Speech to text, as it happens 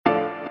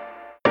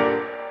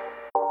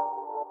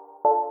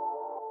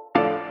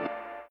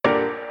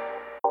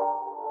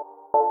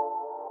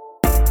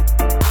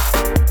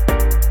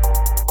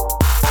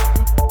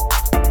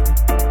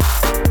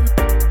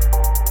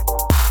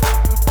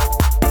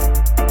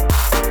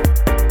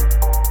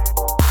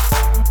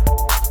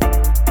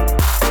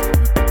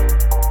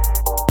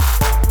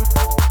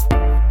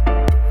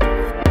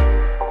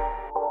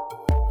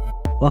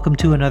Welcome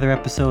to another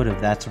episode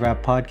of That's a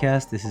Wrap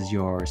podcast. This is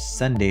your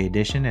Sunday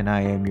edition, and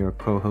I am your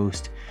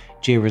co-host,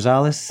 Jay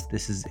Rosales.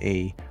 This is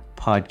a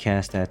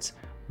podcast that's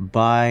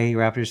by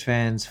Raptors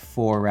fans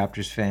for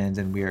Raptors fans,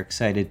 and we are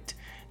excited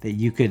that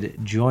you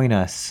could join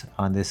us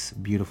on this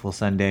beautiful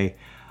Sunday.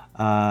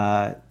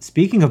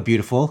 Speaking of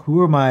beautiful,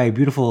 who are my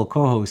beautiful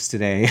co-hosts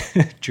today?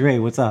 Dre,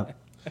 what's up?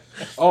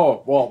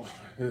 Oh, well,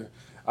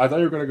 I thought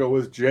you were going to go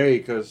with Jay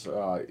because,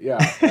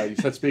 you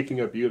said speaking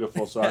of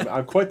beautiful, so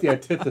I'm quite the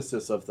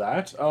antithesis of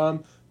that.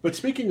 But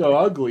speaking of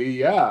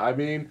ugly, we're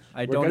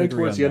getting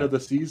towards the end of the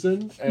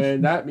season,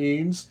 and that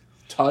means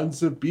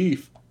tons of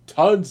beef.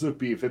 Tons of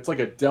beef. It's like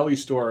a deli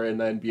store in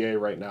the NBA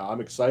right now.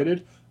 I'm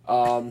excited.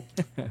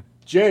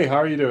 Jay, how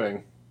are you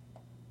doing?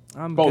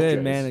 I'm Both good,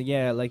 Jays. man.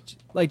 Yeah,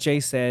 like Jay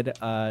said,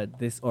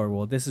 this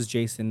is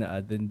Jason.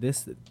 Then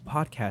this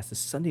podcast, the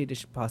Sunday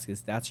edition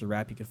podcast, That's a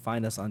Wrap. You can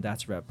find us on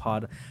That's a Wrap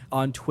Pod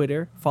on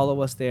Twitter.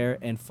 Follow us there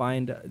and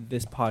find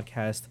this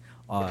podcast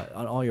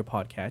on all your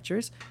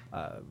podcatchers,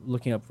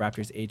 looking up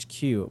Raptors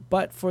HQ.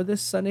 But for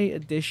this Sunday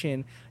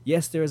edition,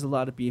 yes, there is a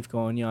lot of beef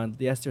going on.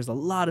 Yes, there's a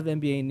lot of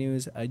NBA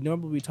news.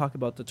 Normally we talk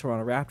about the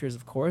Toronto Raptors,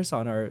 of course,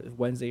 on our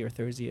Wednesday or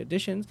Thursday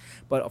editions.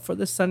 But for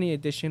this Sunday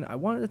edition, I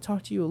wanted to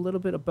talk to you a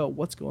little bit about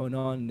what's going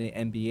on in the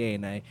NBA.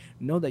 And I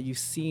know that you've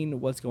seen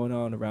what's going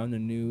on around the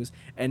news,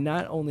 and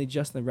not only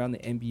just around the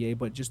NBA,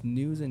 but just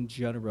news in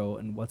general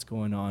and what's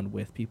going on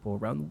with people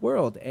around the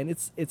world. And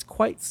it's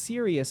quite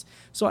serious.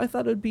 So I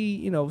thought it would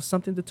be,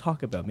 something to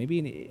talk about.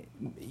 Maybe,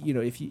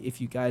 if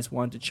you guys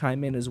want to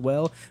chime in as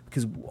well,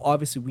 because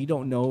obviously we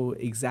don't know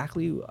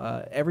exactly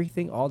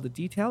everything, all the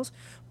details,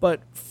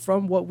 but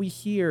from what we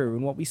hear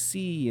and what we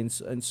see in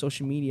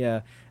social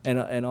media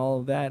and all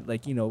of that,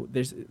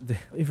 there's the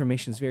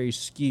information is very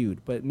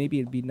skewed, but maybe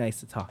it'd be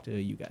nice to talk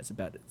to you guys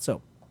about it.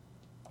 So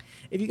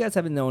if you guys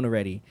haven't known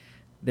already,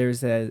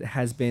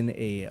 has been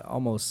a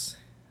almost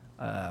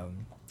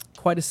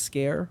quite a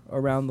scare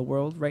around the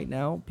world right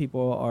now.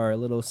 People are a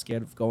little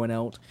scared of going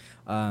out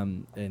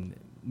and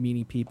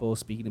meeting people,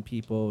 speaking to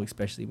people,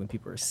 especially when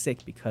people are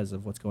sick because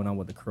of what's going on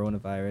with the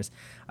coronavirus,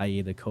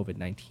 i.e. the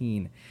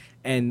COVID-19.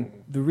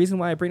 And the reason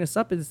why I bring this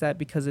up is that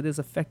because it is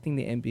affecting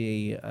the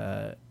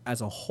NBA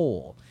as a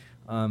whole.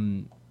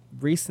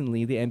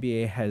 Recently, the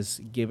NBA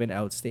has given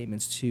out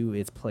statements to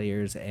its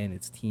players and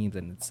its teams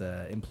and its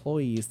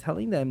employees,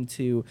 telling them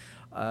to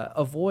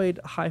avoid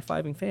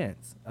high-fiving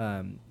fans,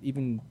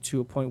 even to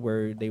a point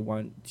where they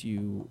want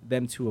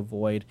them to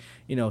avoid,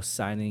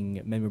 signing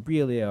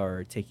memorabilia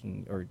or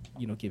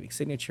giving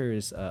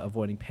signatures,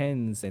 avoiding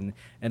pens and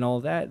all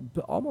of that,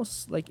 but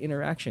almost like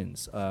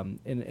interactions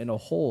in a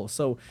whole.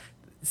 So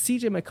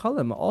CJ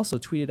McCollum also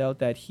tweeted out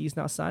that he's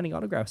not signing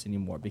autographs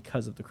anymore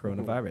because of the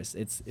coronavirus.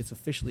 It's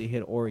officially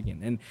hit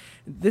Oregon, and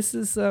this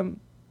is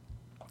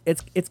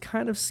it's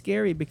kind of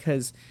scary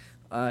because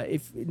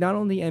if not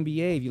only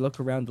NBA, if you look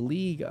around the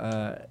league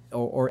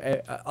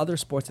or other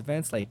sports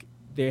events, like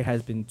there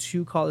has been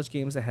 2 college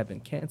games that have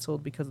been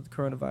canceled because of the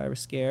coronavirus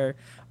scare.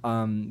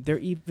 They're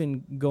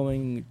even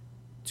going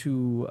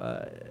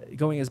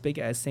as big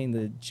as saying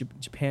the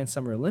Japan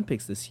Summer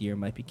Olympics this year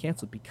might be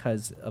canceled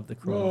because of the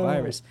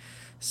coronavirus.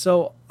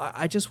 So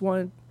I just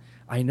want,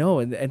 I know,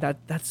 and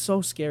that's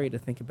so scary to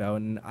think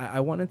about, and I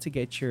wanted to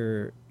get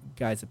your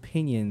guys'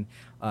 opinion.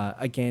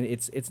 Again,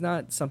 it's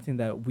not something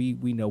that we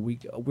know.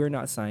 We're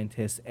not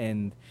scientists,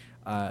 and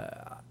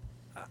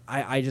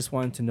I just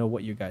wanted to know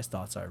what your guys'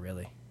 thoughts are,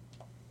 really.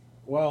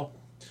 Well,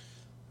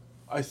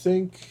 I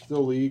think the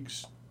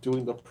league's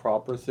doing the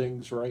proper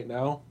things right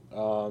now.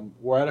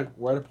 We're at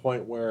a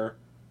point where,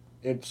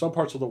 in some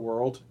parts of the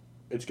world,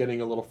 it's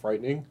getting a little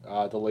frightening.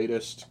 The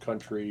latest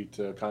country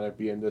to kind of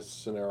be in this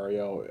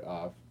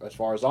scenario, as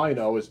far as I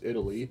know, is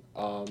Italy.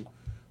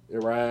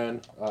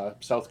 Iran,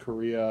 South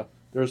Korea.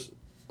 There's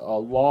a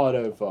lot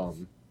of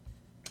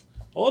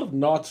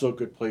not so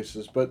good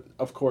places, but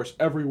of course,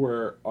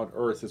 everywhere on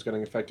Earth is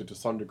getting affected to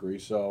some degree.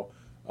 So,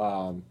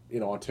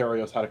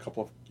 Ontario's had a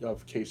couple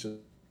of cases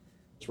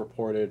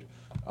reported.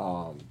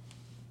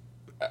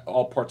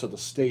 All parts of the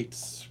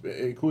states,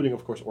 including,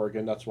 of course,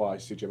 Oregon. That's why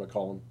CJ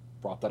McCollum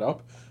brought that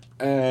up.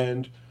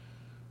 And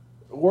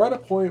we're at a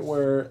point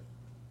where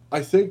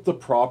I think the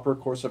proper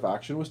course of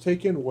action was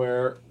taken,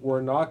 where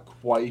we're not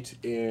quite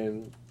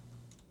in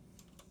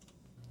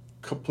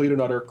complete and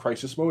utter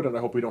crisis mode, and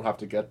I hope we don't have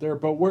to get there,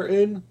 but we're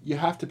in you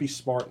have to be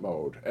smart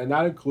mode. And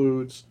that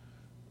includes,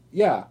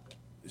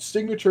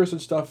 signatures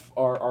and stuff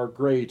are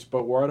great,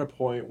 but we're at a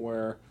point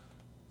where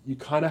you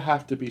kind of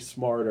have to be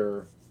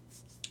smarter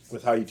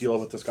with how you deal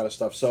with this kind of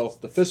stuff. So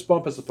the fist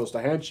bump as opposed to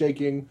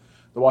handshaking,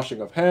 the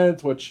washing of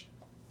hands, which,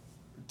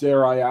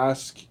 dare I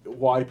ask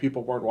why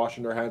people weren't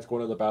washing their hands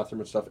going to the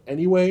bathroom and stuff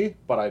anyway,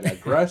 but I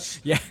digress.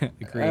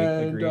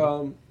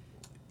 Agreed.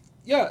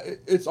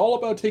 It's all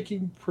about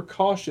taking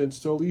precautions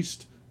to at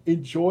least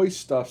enjoy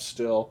stuff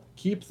still,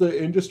 keep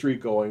the industry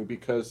going,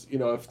 because,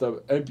 if the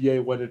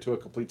NBA went into a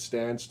complete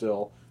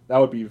standstill, that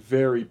would be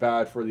very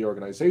bad for the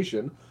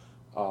organization.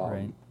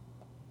 Right.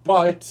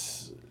 But,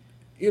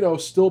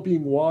 still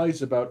being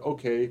wise about,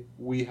 okay,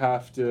 we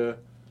have to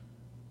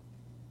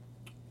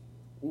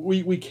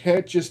we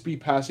can't just be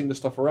passing this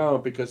stuff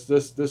around because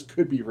this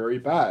could be very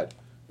bad.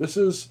 This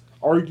is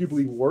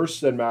arguably worse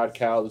than Mad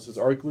Cow. This is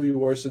arguably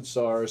worse than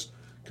SARS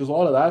because a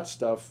lot of that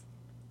stuff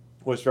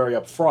was very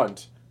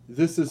upfront.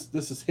 This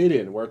is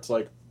hidden where it's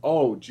like,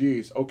 oh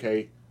geez,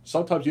 okay.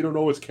 Sometimes you don't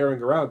know what's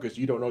carrying around because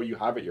you don't know you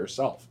have it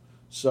yourself.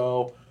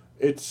 So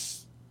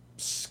it's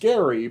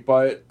scary,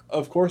 but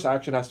of course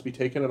action has to be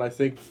taken, and I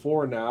think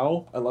for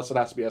now, unless it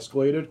has to be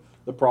escalated,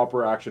 the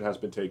proper action has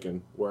been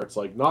taken where it's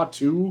like not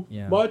too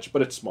Yeah. much,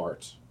 but it's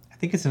smart. I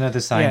think it's another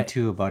sign Yeah.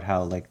 too about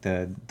how like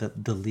the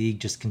league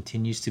just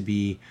continues to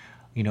be,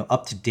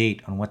 up to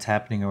date on what's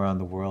happening around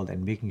the world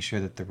and making sure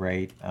that the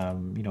right,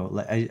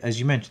 as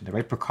you mentioned, the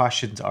right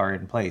precautions are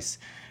in place.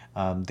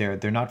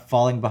 They're not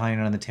falling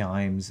behind on the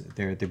times.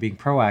 They're being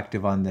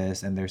proactive on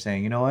this, and they're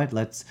saying, you know what,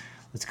 let's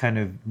kind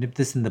of nip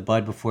this in the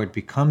bud before it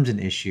becomes an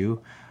issue.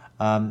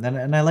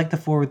 And I like the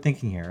forward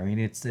thinking here. I mean,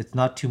 it's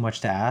not too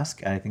much to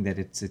ask. I think that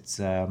it's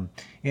yeah,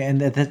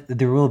 and that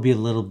there will be a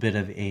little bit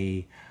of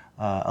a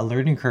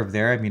learning curve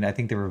there. I mean, I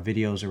think there were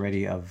videos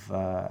already of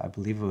I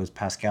believe it was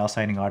Pascal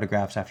signing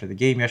autographs after the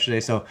game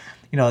yesterday. So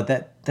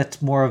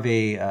that's more of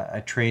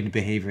a trained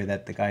behavior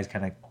that the guys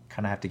kind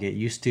of have to get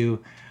used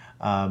to.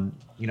 When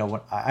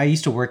I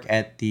used to work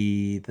at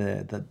the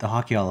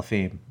Hockey Hall of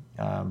Fame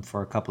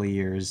for a couple of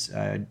years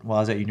while I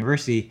was at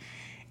university,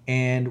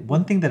 and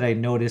one thing that I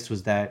noticed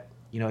was that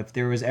if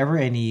there was ever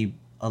any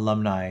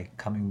alumni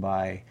coming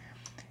by,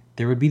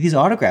 there would be these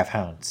autograph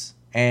hounds,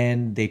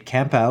 and they'd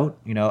camp out,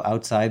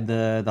 outside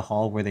the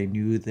hall where they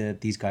knew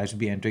that these guys would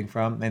be entering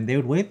from, and they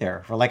would wait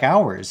there for like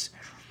hours,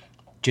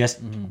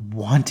 just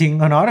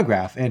wanting an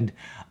autograph. And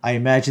I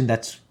imagine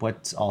that's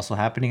what's also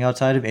happening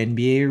outside of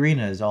NBA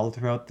arenas all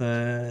throughout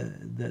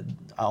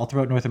all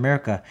throughout North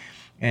America.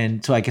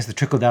 And so I guess the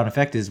trickle down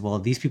effect is, well,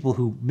 these people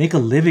who make a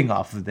living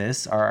off of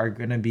this are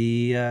going to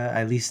be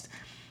at least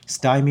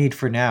stymied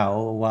for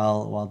now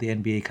while the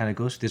NBA kind of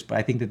goes through this. But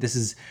I think that this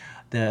is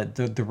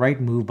the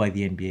right move by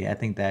the NBA. I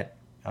think that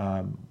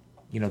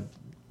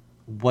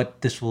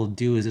what this will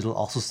do is it'll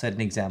also set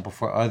an example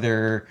for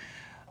other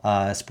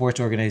sports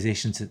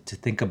organizations to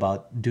think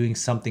about doing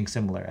something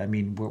similar. I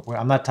mean,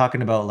 I'm not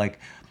talking about like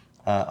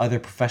other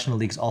professional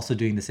leagues also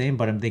doing the same,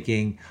 but I'm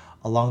thinking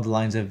along the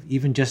lines of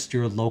even just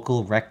your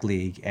local rec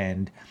league,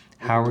 and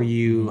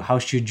how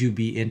should you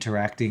be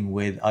interacting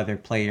with other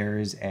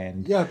players,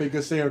 and Yeah,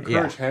 because they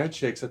encourage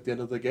handshakes at the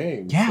end of the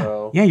game. yeah,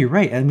 So yeah, you're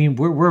right. I mean,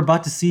 we're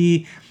about to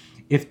see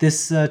if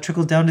this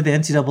trickles down to the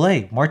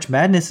NCAA. March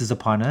Madness is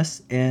upon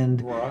us,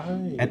 and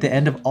right. at the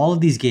end of all of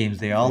these games,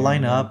 they all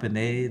line up and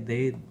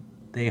they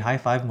high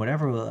five and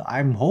whatever.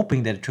 I'm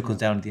hoping that it trickles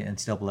down to the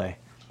NCAA.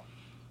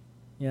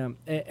 Yeah,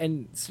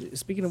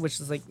 speaking of which,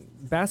 it's like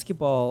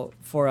basketball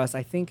for us.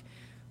 I think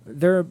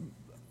there are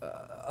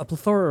a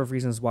plethora of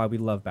reasons why we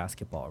love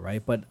basketball,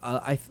 right? But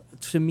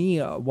to me,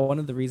 one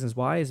of the reasons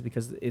why is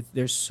because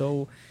they're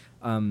so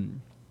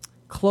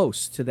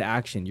close to the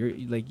action. You're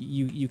like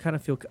you kind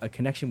of feel a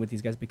connection with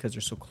these guys because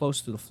they're so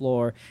close to the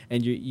floor,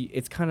 and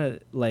it's kind of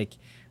like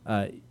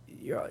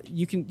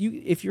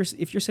if you're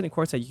sitting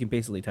courtside, you can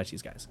basically touch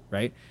these guys,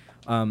 right?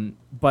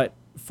 But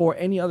for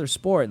any other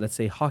sport, let's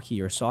say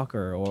hockey or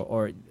soccer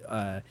or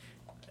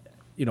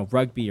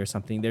rugby or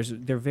something,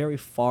 they're very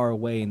far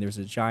away and there's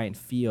a giant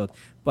field.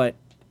 But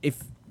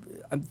if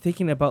I'm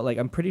thinking about, like,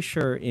 I'm pretty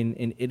sure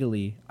in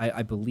Italy,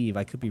 I believe,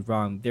 I could be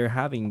wrong, they're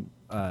having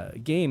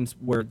games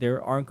where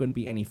there aren't going to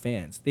be any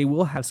fans. They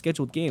will have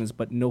scheduled games,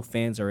 but no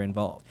fans are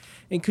involved.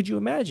 And could you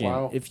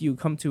imagine if you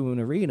come to an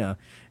arena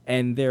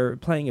and they're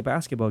playing a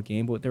basketball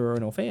game, but there are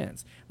no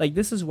fans? Like,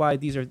 this is why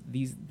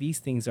these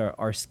things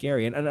are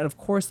scary. And of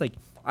course, like,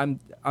 I'm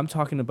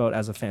talking about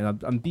as a fan.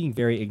 I'm being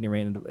very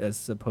ignorant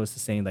as opposed to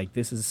saying like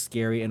this is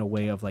scary in a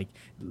way of like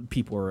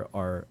people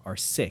are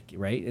sick,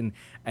 right?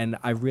 And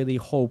I really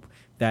hope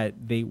that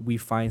we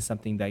find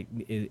something that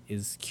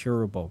is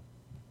curable.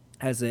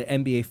 As an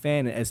NBA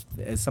fan, as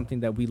something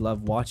that we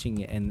love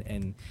watching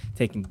and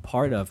taking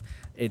part of,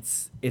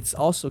 it's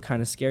also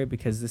kind of scary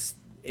because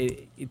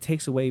it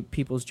takes away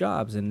people's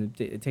jobs, and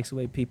it takes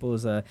away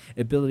people's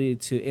ability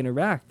to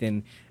interact,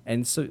 and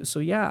so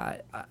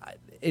yeah,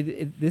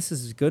 this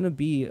is going to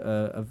be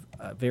a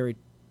very,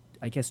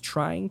 I guess,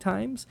 trying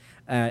times,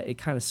 it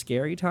kind of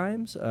scary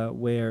times,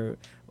 where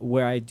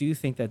I do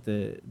think that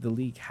the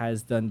league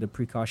has done the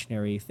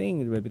precautionary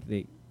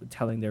thing,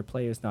 telling their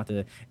players not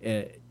to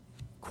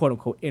quote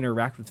unquote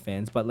interact with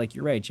fans. But like,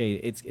 you're right, Jay,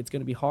 it's going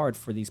to be hard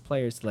for these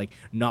players to like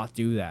not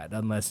do that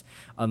unless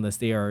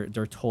they're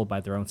told by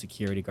their own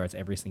security guards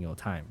every single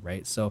time,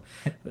 right? So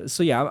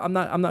yeah, I'm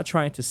not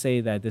trying to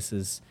say that this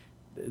is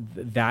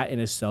that in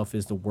itself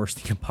is the worst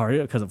thing about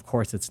it, because of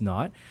course it's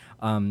not,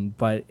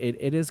 but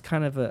it is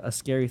kind of a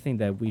scary thing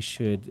that we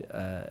should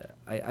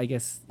I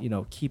guess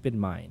keep in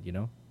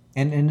mind,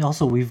 And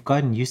also we've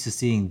gotten used to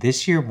seeing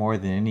this year more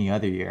than any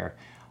other year,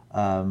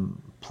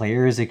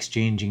 players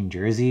exchanging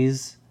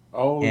jerseys,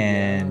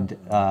 and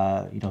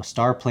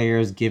star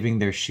players giving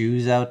their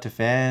shoes out to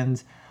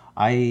fans.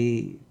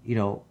 I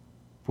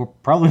we're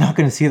probably not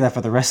going to see that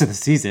for the rest of the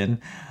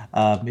season.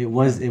 It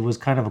was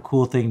kind of a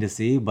cool thing to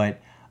see,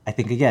 but I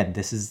think again,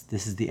 this is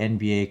the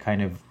NBA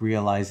kind of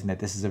realizing that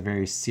this is a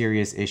very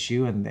serious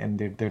issue, and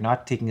they're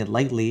not taking it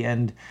lightly.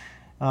 And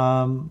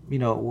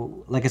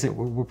like I said,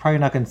 we're probably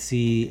not going to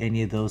see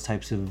any of those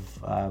types of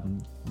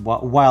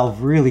while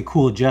really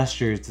cool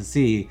gestures to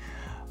see.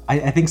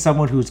 I think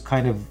someone who's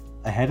kind of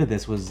ahead of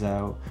this was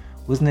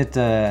was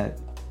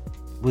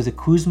it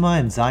Kuzma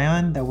and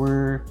Zion that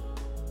were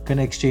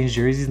gonna exchange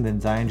jerseys, and then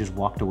Zion just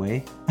walked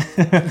away.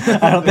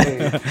 I don't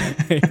think.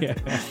 Yeah.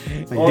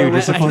 It's like, dude,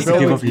 you're supposed to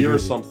give up your or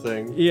jersey.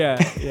 something. Yeah.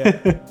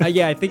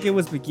 Yeah, I think it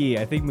was McGee.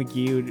 I think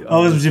McGee.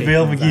 Oh, it was taking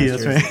JaVale McGee. Zion's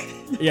That's jersey.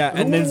 right. Yeah,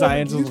 and then Who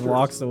Zion won just the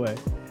walks away.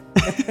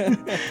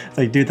 It's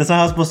like, dude, that's not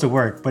how it's supposed to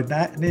work. But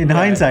in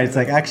hindsight, it's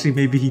like actually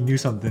maybe he knew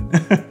something.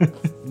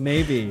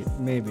 Maybe,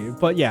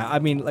 but yeah, I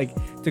mean, like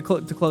to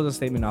close the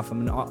statement off. I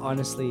mean,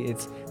 honestly,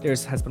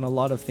 has been a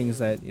lot of things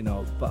that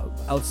but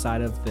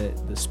outside of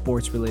the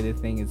sports related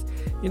thing is,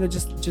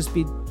 just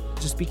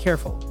be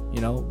careful.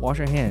 Wash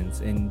your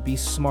hands and be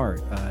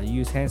smart.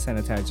 Use hand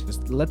sanitizer.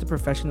 Just let the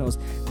professionals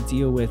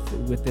deal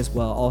with this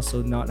while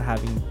also not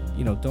having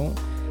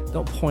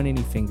don't point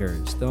any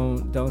fingers.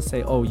 Don't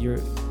say, oh, you're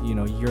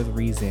the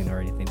reason or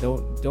anything.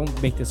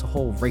 Don't make this a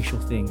whole racial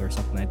thing or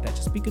something like that.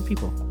 Just be good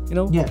people.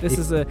 Yeah, this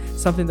is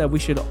something that we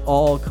should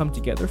all come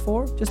together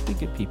for. Just be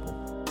good people.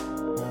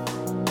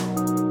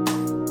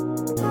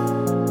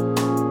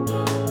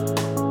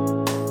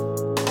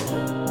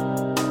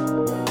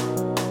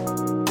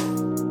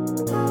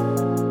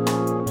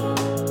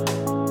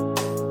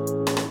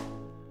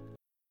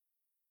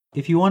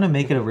 If you want to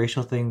make it a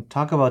racial thing,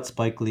 talk about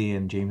Spike Lee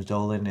and James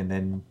Dolan, and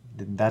then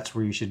that's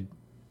where you should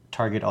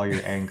target all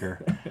your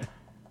anger.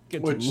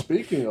 Which,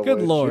 speaking of Good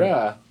which, Lord.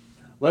 yeah,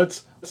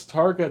 let's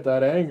target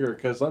that anger,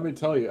 because let me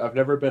tell you, I've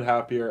never been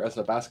happier as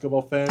a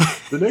basketball fan.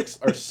 The Knicks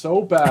are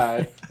so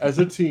bad as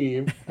a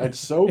team and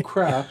so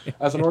crap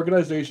as an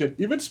organization.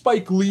 Even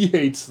Spike Lee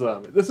hates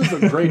them. This is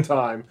a great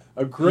time.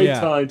 A great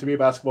time to be a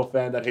basketball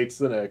fan that hates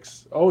the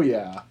Knicks. Oh,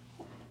 yeah.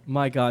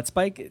 My God,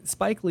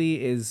 Spike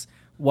Lee is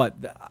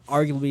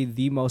arguably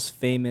the most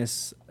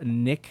famous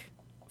Knick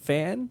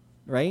fan,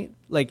 right?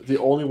 Like The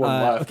only one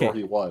left, okay. or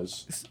he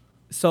was.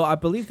 So I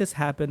believe this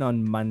happened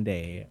on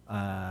Monday,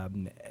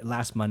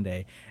 last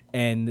Monday,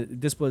 and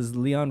this was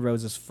Leon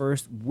Rose's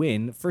first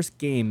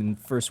game and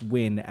first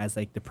win as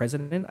like the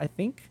president, I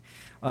think,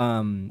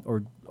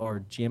 or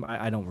GM.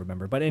 I don't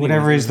remember, but anyways,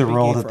 Whatever it is was the a big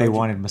role game that for they RJ.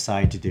 wanted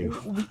Masai to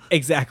do.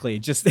 Exactly,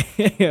 just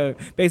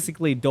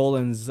basically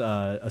Dolan's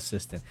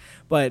assistant.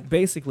 But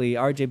basically,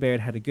 RJ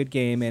Barrett had a good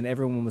game and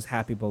everyone was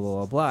happy, blah,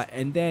 blah, blah, blah.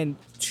 And then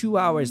 2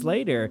 hours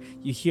later,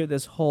 you hear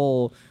this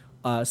whole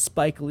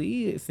Spike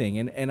Lee thing.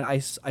 And I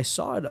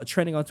saw it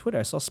trending on Twitter.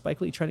 I saw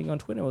Spike Lee trending on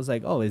Twitter. I was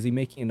like, oh, is he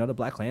making another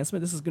Black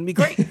Klansman? This is going to be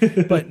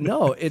great. But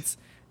no,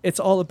 it's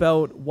all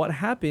about what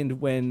happened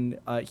when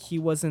he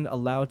wasn't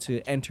allowed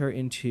to enter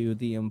into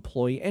the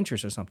employee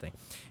entrance or something.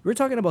 We're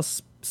talking about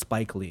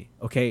Spike Lee,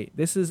 okay?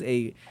 This is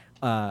a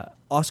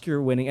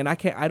Oscar-winning, and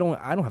I don't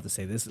have to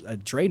say this.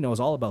 Dre knows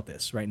all about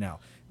this right now,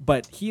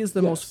 but he is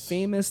the most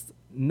famous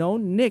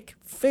known Knick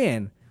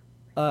fan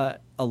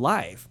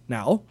alive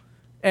now,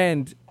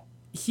 and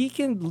he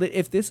can.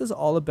 If this is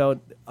all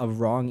about a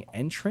wrong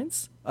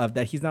entrance,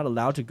 that he's not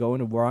allowed to go in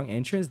a wrong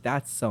entrance,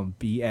 that's some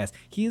BS.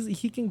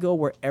 He can go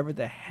wherever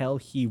the hell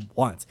he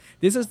wants.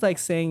 This is like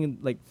saying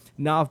like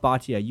Nav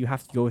Bhatia, you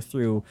have to go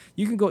through.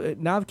 You can go.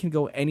 Nav can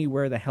go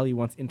anywhere the hell he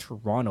wants in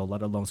Toronto,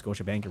 let alone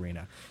Scotiabank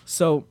Arena.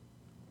 So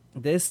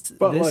this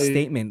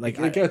statement, like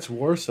it gets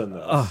worse than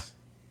this.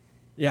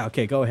 Yeah.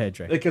 Okay. Go ahead,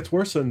 Dre. It gets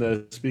worse than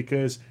this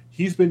because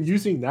he's been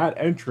using that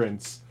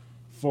entrance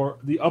for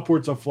the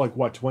upwards of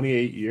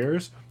 28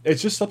 years.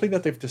 It's just something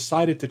that they've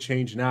decided to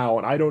change now,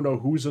 and I don't know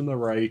who's in the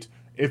right.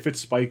 If it's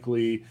Spike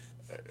Lee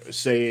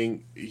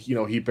saying,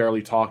 he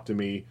barely talked to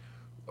me,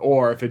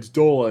 or if it's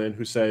Dolan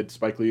who said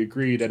Spike Lee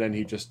agreed and then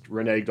he just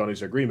reneged on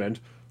his agreement.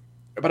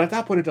 But at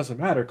that point, it doesn't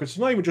matter, because it's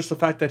not even just the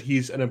fact that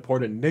he's an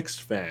important Knicks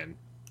fan,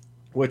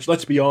 which,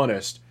 let's be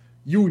honest,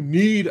 you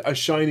need a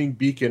shining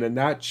beacon in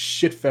that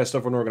shitfest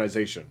of an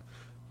organization,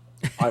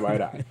 I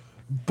might add.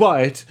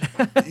 But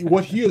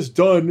what he has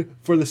done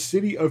for the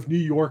city of New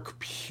York,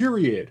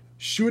 period,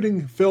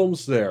 shooting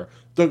films there,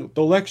 the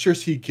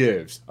lectures he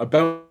gives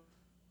about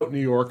New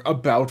York,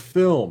 about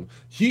film,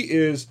 he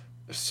is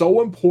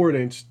so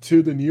important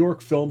to the New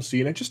York film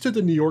scene and just to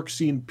the New York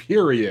scene,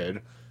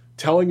 period,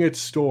 telling its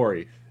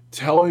story,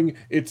 telling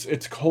its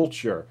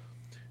culture,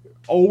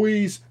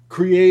 always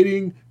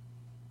creating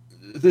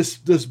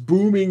this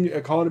booming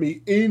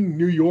economy in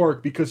New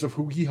York because of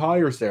who he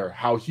hires there,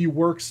 how he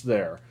works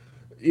there,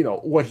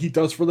 what he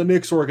does for the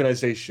Knicks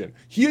organization.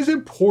 He is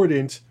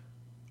important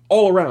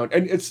all around.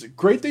 And it's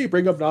great that you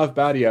bring up Nav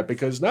Bhatia,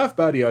 because Nav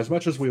Bhatia, as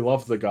much as we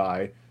love the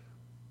guy,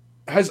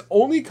 has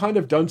only kind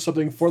of done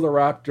something for the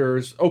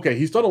Raptors. Okay,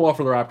 he's done a lot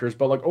for the Raptors,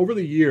 but over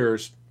the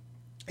years,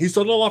 he's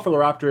done a lot for the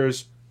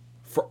Raptors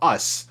for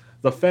us,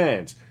 the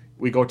fans.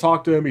 We go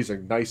talk to him. He's a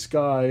nice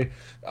guy.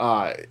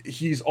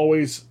 He's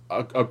always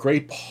a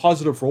great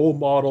positive role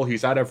model.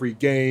 He's at every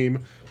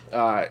game.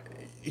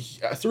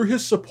 Through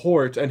his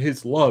support and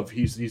his love,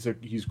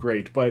 he's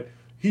great. But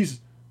he's,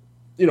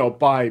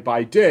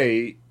 by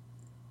day,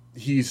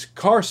 he's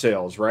car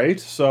sales, right?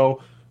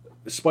 So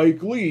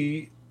Spike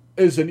Lee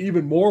is an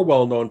even more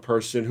well-known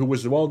person who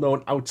was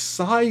well-known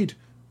outside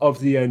of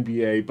the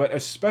NBA, but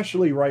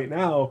especially right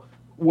now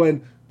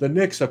when the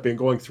Knicks have been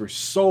going through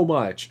so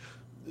much.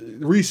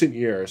 Recent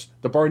years,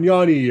 the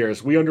Bargnani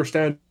years, we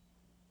understand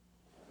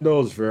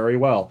those very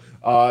well.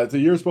 The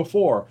years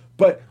before.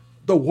 But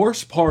the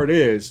worst part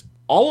is,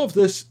 all of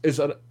this is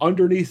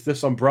underneath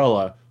this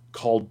umbrella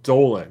called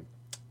Dolan.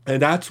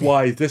 And that's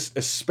why this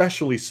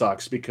especially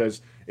sucks,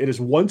 because it is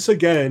once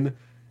again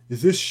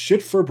this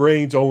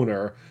shit-for-brains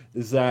owner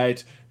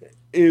that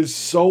is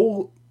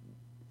so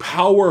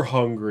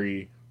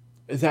power-hungry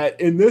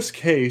that in this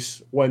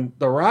case, when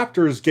the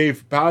Raptors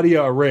gave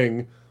Badia a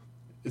ring,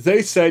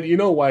 they said, you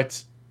know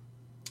what?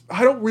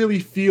 I don't really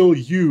feel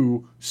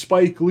you,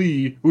 Spike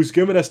Lee, who's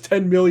given us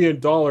 $10 million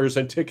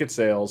in ticket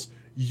sales,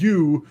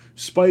 you,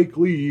 Spike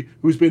Lee,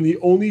 who's been the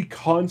only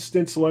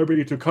constant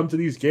celebrity to come to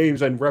these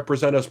games and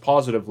represent us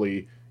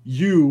positively,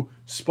 you,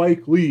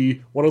 Spike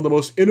Lee, one of the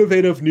most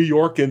innovative New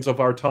Yorkans of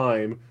our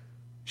time,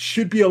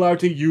 should be allowed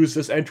to use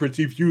this entrance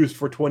you've used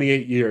for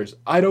 28 years.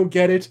 I don't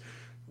get it,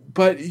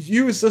 but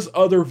use this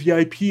other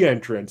VIP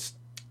entrance.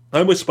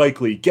 I'm with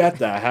Spike Lee. Get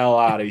the hell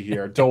out of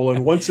here.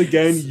 Dolan, once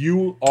again,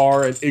 you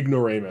are an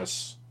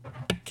ignoramus.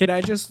 Can I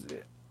just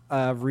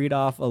read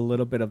off a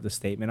little bit of the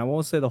statement? I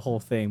won't say the whole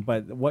thing,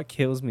 but what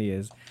kills me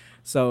is,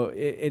 so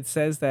it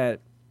says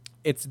that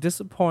it's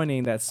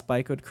disappointing that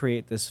Spike would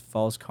create this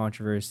false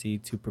controversy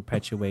to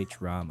perpetuate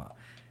drama.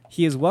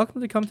 He is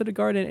welcome to come to the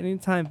Garden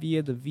anytime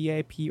via the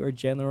VIP or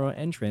general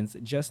entrance,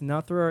 just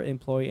not through our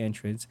employee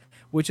entrance,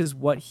 which is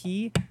what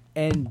he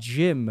and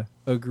Jim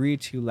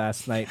agreed to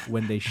last night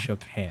when they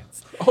shook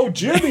hands. Oh,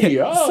 Jimmy!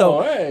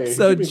 Oh, hey!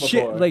 So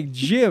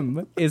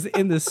Jim is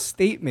in the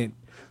statement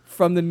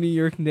from the New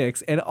York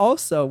Knicks, and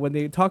also when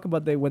they talk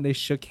about when they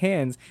shook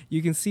hands,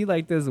 you can see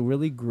like this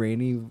really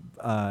grainy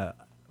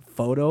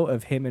photo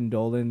of him and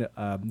Dolan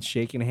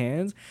shaking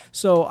hands.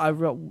 So I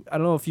don't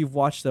know if you've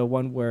watched the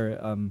one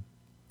where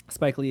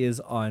Spike Lee is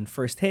on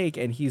First Take,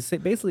 and he's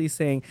basically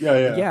saying,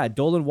 yeah,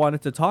 Dolan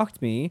wanted to talk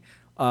to me.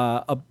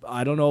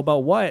 I don't know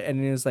about what,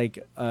 and it was like,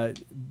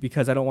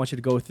 because I don't want you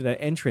to go through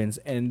that entrance.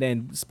 And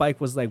then Spike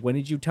was like, when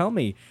did you tell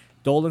me?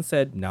 Dolan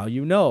said, now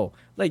you know.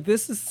 Like,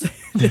 this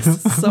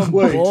is some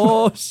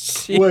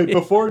bullshit. Wait,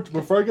 before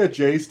I get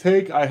Jay's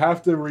take, I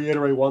have to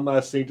reiterate one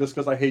last thing just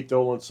because I hate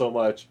Dolan so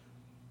much.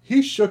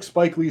 He shook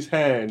Spike Lee's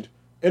hand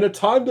in a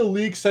time the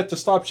league set to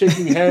stop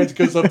shaking hands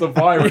because of the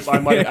virus, I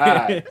might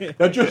add.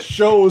 That just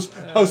shows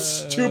how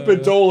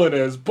stupid Dolan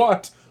is,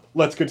 but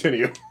let's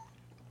continue.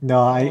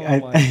 No,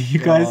 you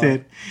guys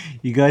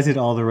hit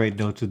all the right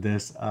notes with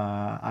this.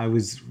 I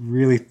was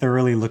really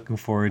thoroughly looking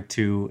forward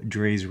to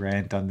Dre's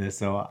rant on this.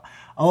 So,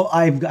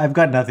 I've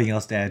got nothing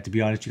else to add. To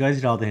be honest, you guys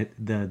hit all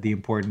the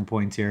important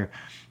points here.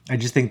 I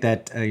just think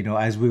that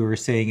as we were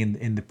saying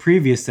in the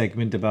previous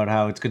segment about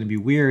how it's going to be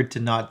weird to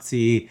not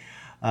see,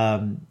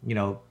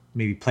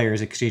 maybe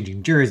players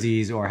exchanging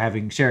jerseys or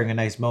sharing a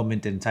nice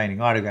moment and signing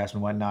autographs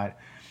and whatnot.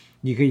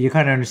 You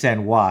kind of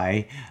understand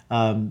why.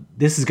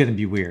 This is going to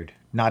be weird.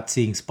 Not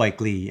seeing Spike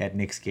Lee at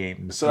Knicks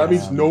games. So that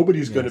means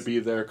nobody's going to be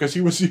there because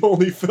he was the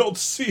only filled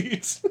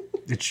seat.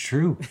 It's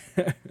true.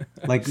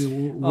 Like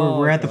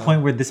we're at the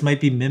point where this might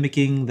be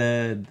mimicking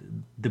the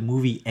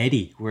movie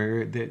Eddie,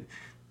 where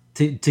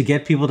to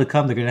get people to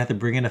come, they're going to have to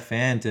bring in a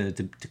fan to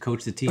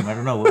coach the team. I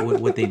don't know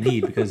what they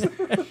need, because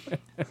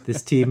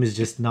this team is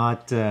just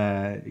not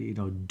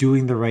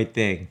doing the right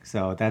thing.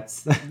 So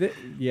that's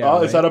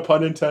is that a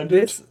pun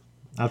intended?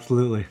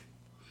 Absolutely.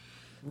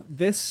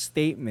 This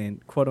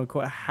statement, quote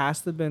unquote,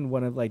 has to have been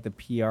one of like the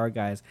PR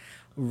guys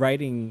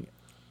writing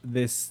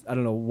this. I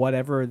don't know,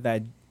 whatever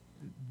that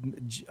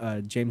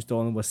James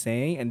Dolan was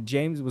saying, and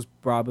James was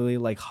probably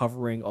like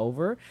hovering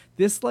over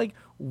this, like,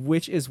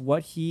 which is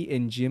what he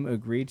and Jim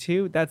agreed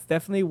to. That's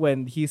definitely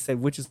when he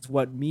said, which is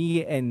what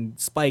me and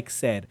Spike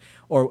said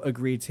or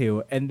agreed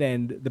to. And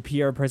then the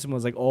PR person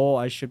was like, oh,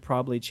 I should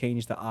probably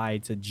change the I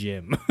to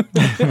Jim.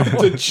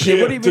 to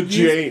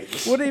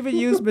James. Wouldn't even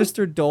use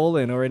Mr.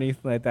 Dolan or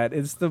anything like that.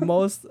 It's the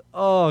most,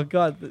 oh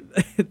God,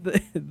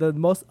 the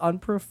most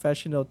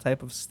unprofessional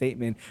type of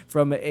statement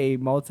from a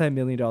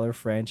multi-million-dollar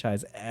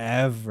franchise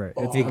ever.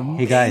 It's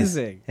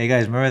amazing. Hey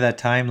guys, remember that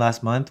time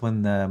last month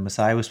when the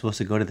Masai was supposed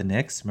to go to the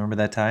Knicks? Remember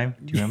that time?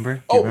 Do you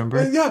remember?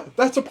 Remember? Yeah,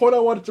 that's a point I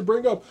wanted to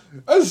bring up.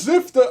 As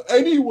if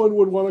anyone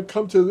would want to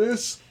come to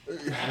this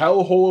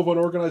hellhole of an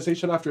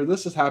organization after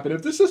this has happened.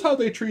 If this is how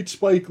they treat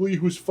Spike Lee,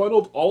 who's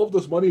funneled all of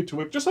this money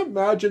into it, just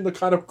imagine the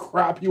kind of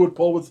crap he would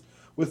pull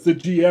with the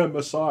GM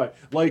Masai.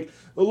 Like,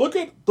 look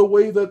at the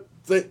way that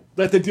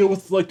they deal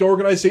with like the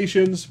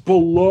organizations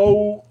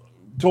below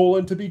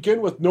Dolan to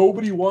begin with.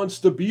 Nobody wants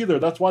to be there.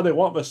 That's why they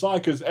want Masai,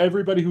 because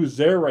everybody who's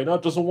there right now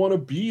doesn't want to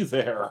be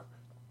there.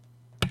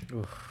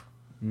 Oof,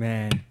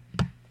 man.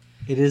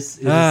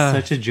 Ah.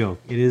 such a joke.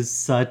 It is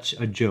such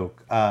a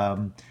joke.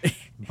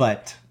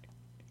 But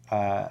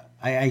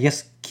I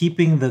guess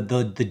keeping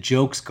the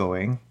jokes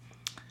going.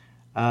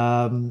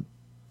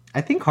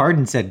 I think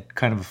Harden said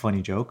kind of a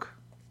funny joke.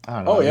 I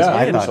don't know. Oh At least yeah, He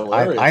he I did. was thought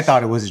I hilarious.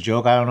 thought it was a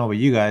joke. I don't know about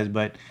you guys,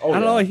 but Oh I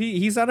don't know. yeah.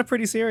 He sounded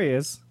pretty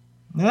serious.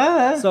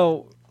 uh,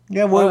 So,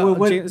 yeah.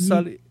 What James,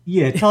 so,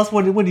 yeah. Tell us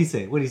what did he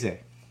say? What did he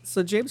say?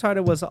 so James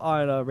Harden was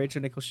on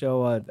Rachel Nichols'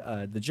 show,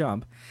 The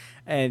Jump,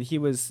 and he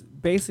was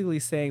basically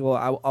saying, "Well,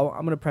 I'm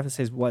going to preface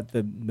his what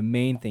the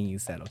main thing he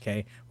said.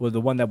 Okay, well,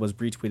 the one that was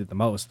retweeted the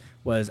most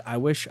was, I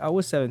wish I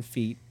was 7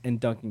 feet and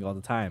dunking all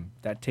the time.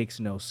 That takes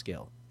no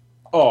skill."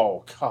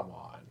 Oh come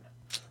on.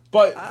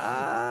 But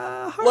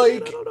Harden,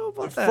 like, I don't know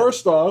about that.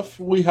 first off,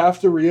 we have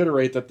to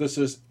reiterate that this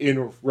is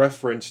in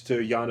reference to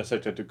Giannis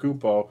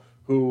Antetokounmpo,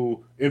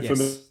 who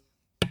Yes.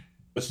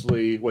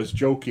 infamously was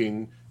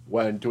joking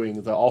when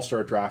doing the All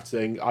Star draft,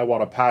 saying, "I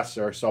want a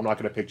passer, so I'm not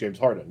going to pick James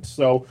Harden."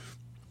 So,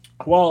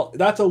 well,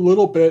 that's a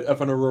little bit of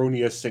an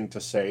erroneous thing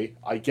to say.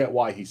 I get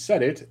why he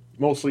said it,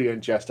 mostly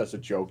in jest as a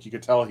joke. You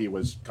could tell he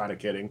was kind of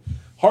kidding.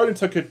 Harden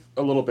took it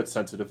a little bit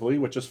sensitively,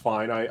 which is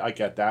fine. I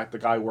get that. The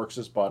guy works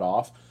his butt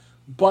off.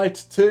 But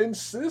to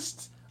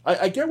insist,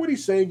 I get what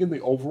he's saying in the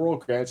overall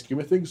grand scheme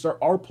of things.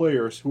 There are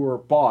players who are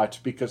bought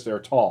because they're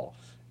tall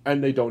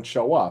and they don't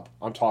show up.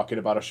 I'm talking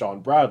about a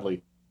Sean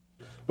Bradley.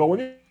 But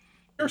when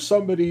you're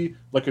somebody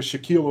like a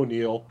Shaquille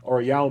O'Neal or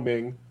a Yao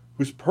Ming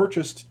who's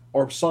purchased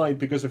or signed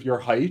because of your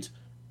height,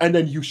 and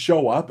then you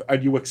show up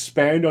and you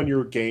expand on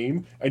your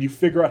game and you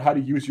figure out how to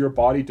use your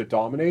body to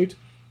dominate,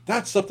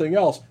 that's something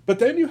else. But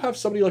then you have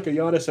somebody like a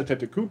Giannis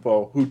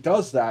Antetokounmpo who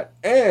does that,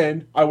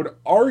 and I would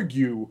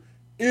argue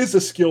is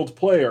a skilled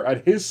player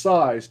at his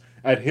size,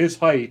 at his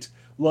height.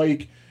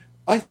 Like,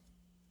 I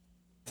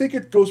think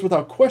it goes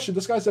without question.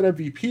 This guy's an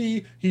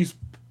MVP. He's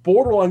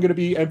borderline going to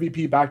be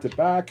MVP back to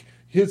back.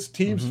 His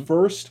team's Mm-hmm.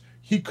 first.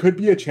 He could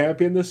be a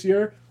champion this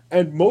year,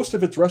 and most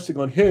of it's resting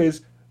on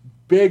his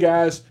big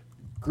ass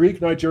Greek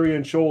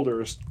Nigerian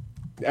shoulders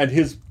and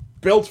his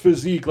built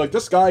physique. Like,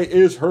 this guy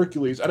is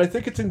Hercules, and I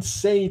think it's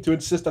insane to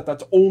insist that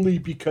that's only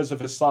because of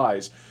his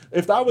size.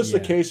 If that was the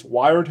Yeah. case,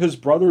 why aren't his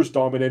brothers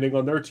dominating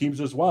on their teams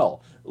as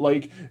well?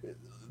 Like,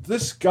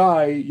 this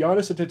guy,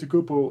 Giannis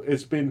Antetokounmpo,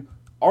 has been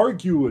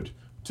argued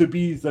to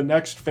be the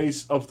next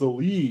face of the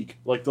league,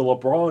 like the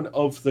LeBron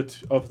of the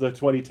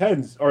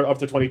 2010s or of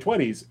the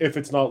 2020s. If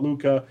it's not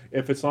Luka,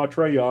 if it's not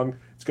Trae Young,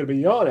 it's going to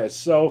be Giannis.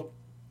 So,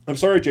 I'm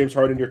sorry, James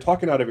Harden, you're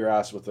talking out of your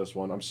ass with this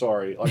one. I'm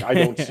sorry, like I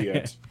don't see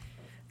it.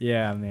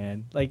 Yeah,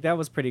 man. Like that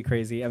was pretty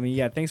crazy. I mean,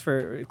 yeah, thanks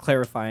for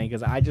clarifying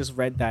because I just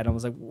read that and I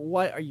was like,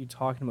 what are you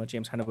talking about,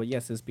 James Harden? But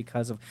yes, it's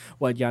because of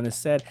what Giannis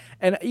said.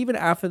 And even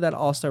after that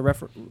All-Star,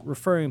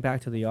 referring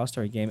back to the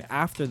All-Star game,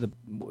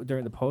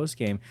 during the post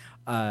game,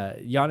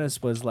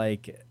 Giannis was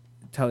like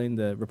telling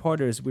the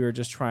reporters we were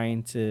just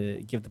trying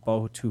to give the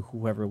ball to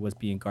whoever was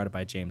being guarded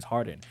by James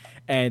Harden.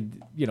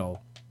 And,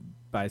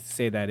 by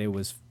say that it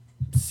was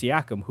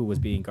Siakam who was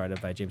being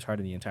guarded by James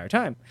Harden the entire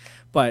time.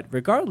 But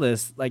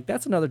regardless, like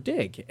that's another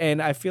dig,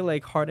 and I feel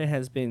like Harden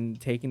has been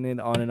taking it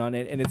on,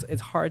 and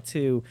it's hard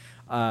to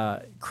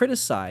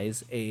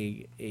criticize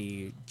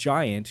a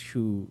giant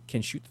who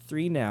can shoot the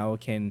three now,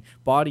 can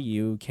body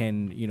you,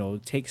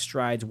 can take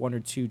strides, one or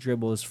two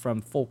dribbles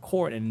from full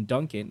court and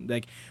dunk it.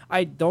 Like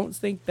I don't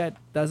think that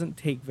doesn't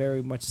take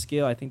very much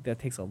skill. I think that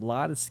takes a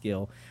lot of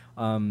skill.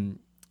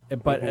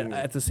 But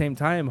at the same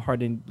time,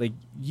 Harden, like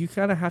you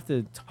kind of have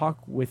to talk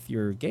with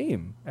your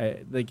game.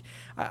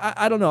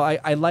 I don't know.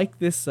 I like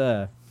this.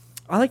 I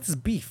like this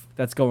beef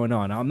that's going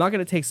on. I'm not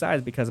gonna take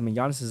sides because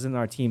Giannis is in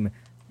our team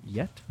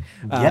yet,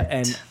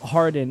 and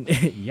Harden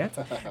yet,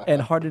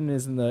 and Harden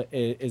is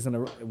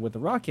with the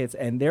Rockets,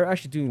 and they're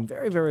actually doing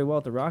very very well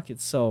with the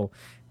Rockets. So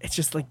it's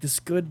just like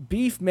this good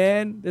beef,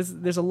 man.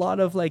 There's a lot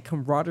of like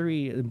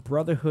camaraderie and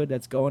brotherhood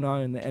that's going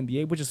on in the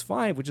NBA, which is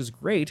fine, which is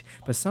great.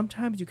 But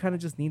sometimes you kind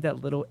of just need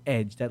that little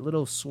edge, that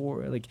little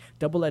sword, like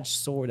double-edged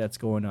sword that's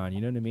going on.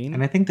 You know what I mean?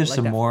 And I think there's like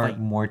some that more fight.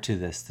 more to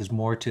this. There's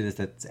more to this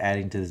that's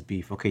adding to this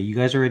beef. Okay, you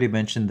guys already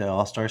mentioned the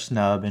All Star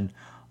snub and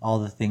all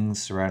the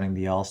things surrounding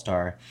the All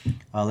Star.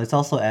 Let's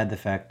also add the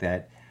fact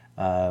that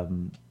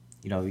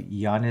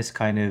Giannis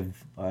kind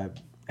of,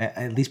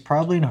 at least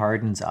probably in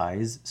Harden's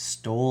eyes,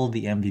 stole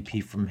the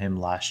MVP from him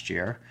last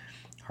year.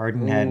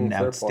 Harden had an Fair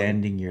point.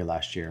 outstanding year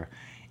last year,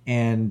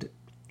 and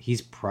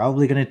he's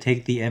probably going to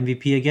take the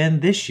MVP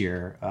again this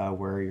year,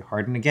 where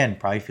Harden again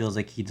probably feels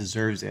like he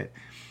deserves it.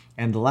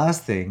 And the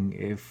last thing,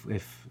 if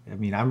I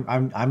mean,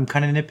 I'm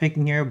kind of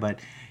nitpicking here, but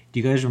do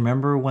you guys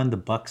remember when the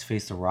Bucks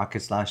faced the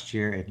Rockets last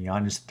year and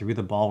Giannis threw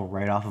the ball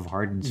right off of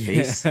Harden's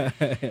face?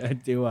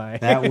 Do I?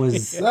 That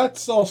was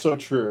That's also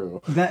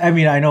true. that. I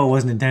mean, I know it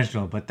wasn't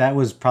intentional, but that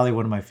was probably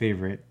one of my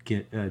favorite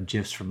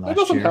gifs from It last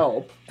doesn't year.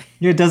 help.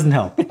 Yeah, it doesn't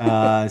help.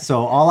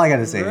 So all I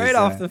gotta say right is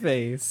off the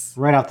face.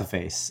 right off the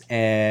face,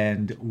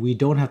 and we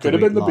don't have to Could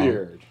have wait been the long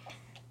beard.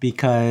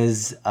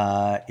 because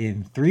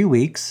in 3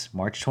 weeks,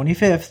 March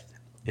 25th,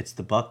 it's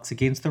the Bucks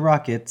against the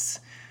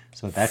Rockets.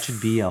 So that should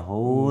be a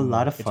whole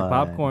lot of Get your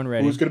fun. popcorn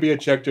ready. Who's going to be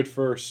ejected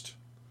first?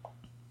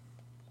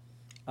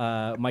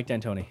 Mike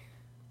D'Antoni.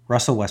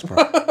 Russell Westbrook.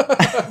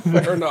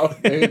 Fair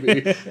enough,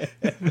 maybe.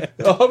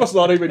 Almost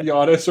not even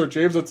Giannis or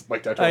James. It's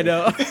Mike D'Antoni. I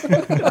know.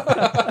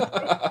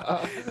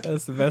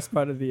 That's the best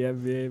part of the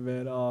NBA,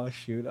 man. Oh,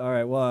 shoot. All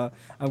right. Well,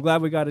 I'm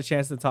glad we got a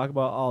chance to talk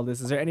about all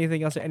this. Is there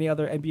anything else or any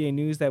other NBA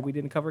news that we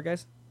didn't cover,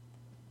 guys?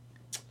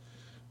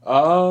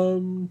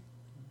 The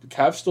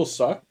Cavs still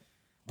suck.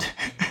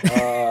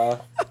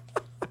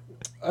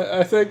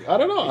 I think I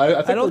don't know.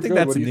 I don't think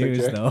that's what do you news,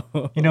 think, Jay?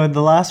 though. You know, in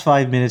the last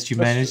 5 minutes, you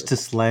That's managed true.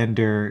 to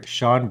slander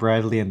Sean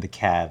Bradley and the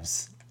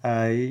Cavs.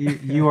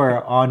 You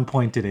are on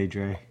point today,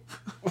 Dre.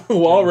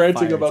 While You're ranting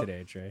fired about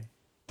today, Trey.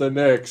 the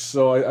Knicks,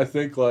 so I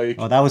think like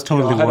Oh, that was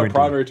totally I had a warranted.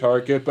 primary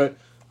target, but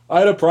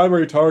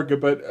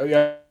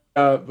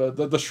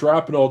but the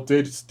shrapnel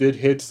did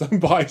hit some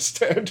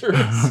bystanders.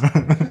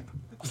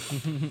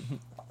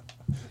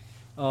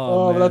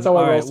 But that's how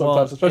I All roll right,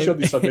 sometimes, especially if- on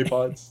these Sunday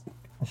pods.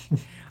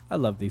 I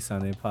love these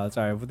Sunday pods.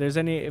 All right, if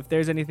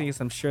there's anything,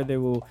 I'm sure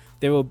there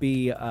will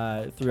be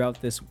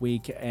throughout this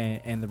week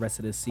and the rest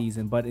of the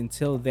season. But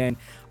until then,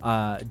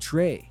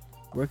 Dre,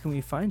 where can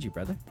we find you,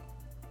 brother?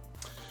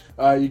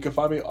 You can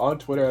find me on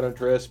Twitter at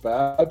Andreas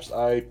Babs.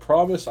 I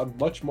promise I'm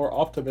much more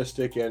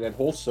optimistic and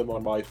wholesome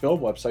on my film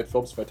website,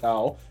 Films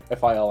Fatale,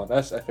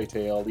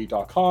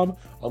 FILMSFATALE.com,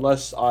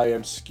 unless I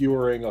am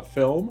skewering a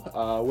film,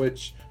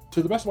 which,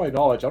 to the best of my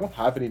knowledge, I don't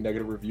have any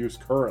negative reviews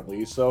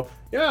currently. So,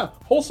 yeah,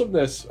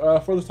 wholesomeness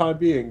for the time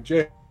being.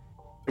 Jay,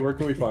 where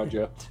can we find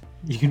you?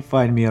 You can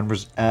find me on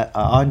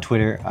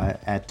Twitter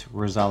at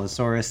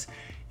Rosalosaurus.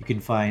 You can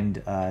find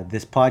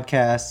this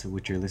podcast,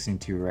 which you're listening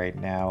to right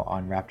now,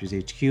 on Raptors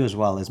HQ, as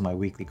well as my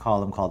weekly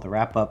column called The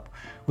Wrap Up,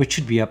 which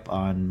should be up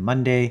on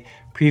Monday,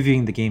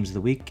 previewing the games of the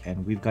week.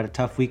 And we've got a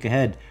tough week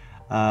ahead.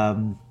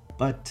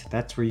 But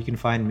that's where you can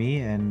find me,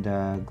 and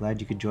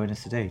glad you could join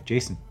us today.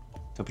 Jason,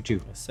 what's up with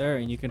you? Yes, sir.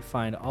 And you can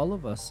find all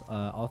of us,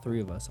 all three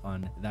of us,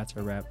 on That's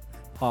a Wrap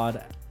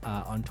Pod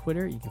on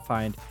Twitter. You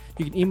can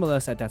email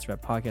us at That's a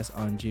Wrap Podcast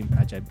on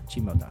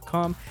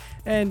gmail.com,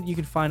 and you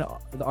can find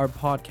our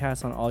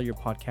podcast on all your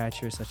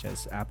podcatchers such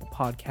as Apple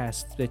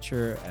Podcasts,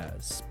 Stitcher,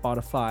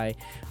 Spotify.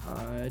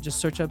 Just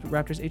search up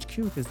Raptors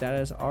HQ because that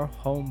is our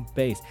home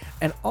base.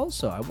 And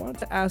also, I wanted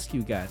to ask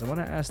you guys, I want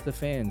to ask the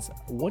fans,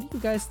 what do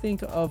you guys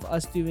think of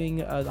us doing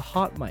the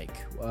hot mic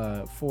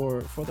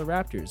for the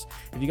Raptors?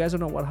 If you guys don't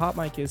know what hot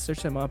mic is,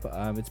 search them up.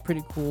 It's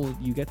pretty cool.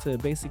 You get to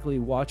basically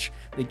watch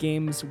the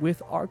games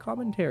with our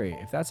commentary.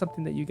 If that's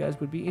something that you guys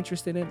would be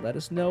interested in, let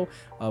us know.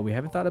 We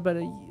haven't thought about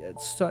it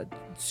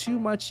too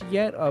much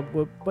yet,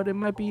 but it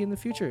might be in the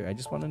future. I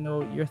just want to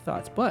know your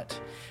thoughts. But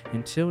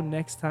until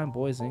next time,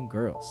 boys and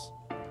girls,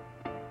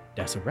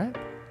 that's a wrap.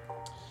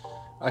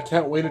 I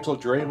can't wait until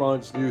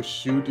Draymond's new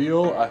shoe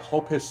deal. I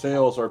hope his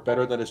sales are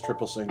better than his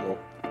triple single.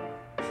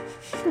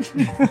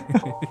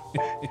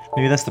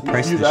 Maybe that's the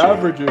price of He's the show.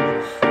 averaging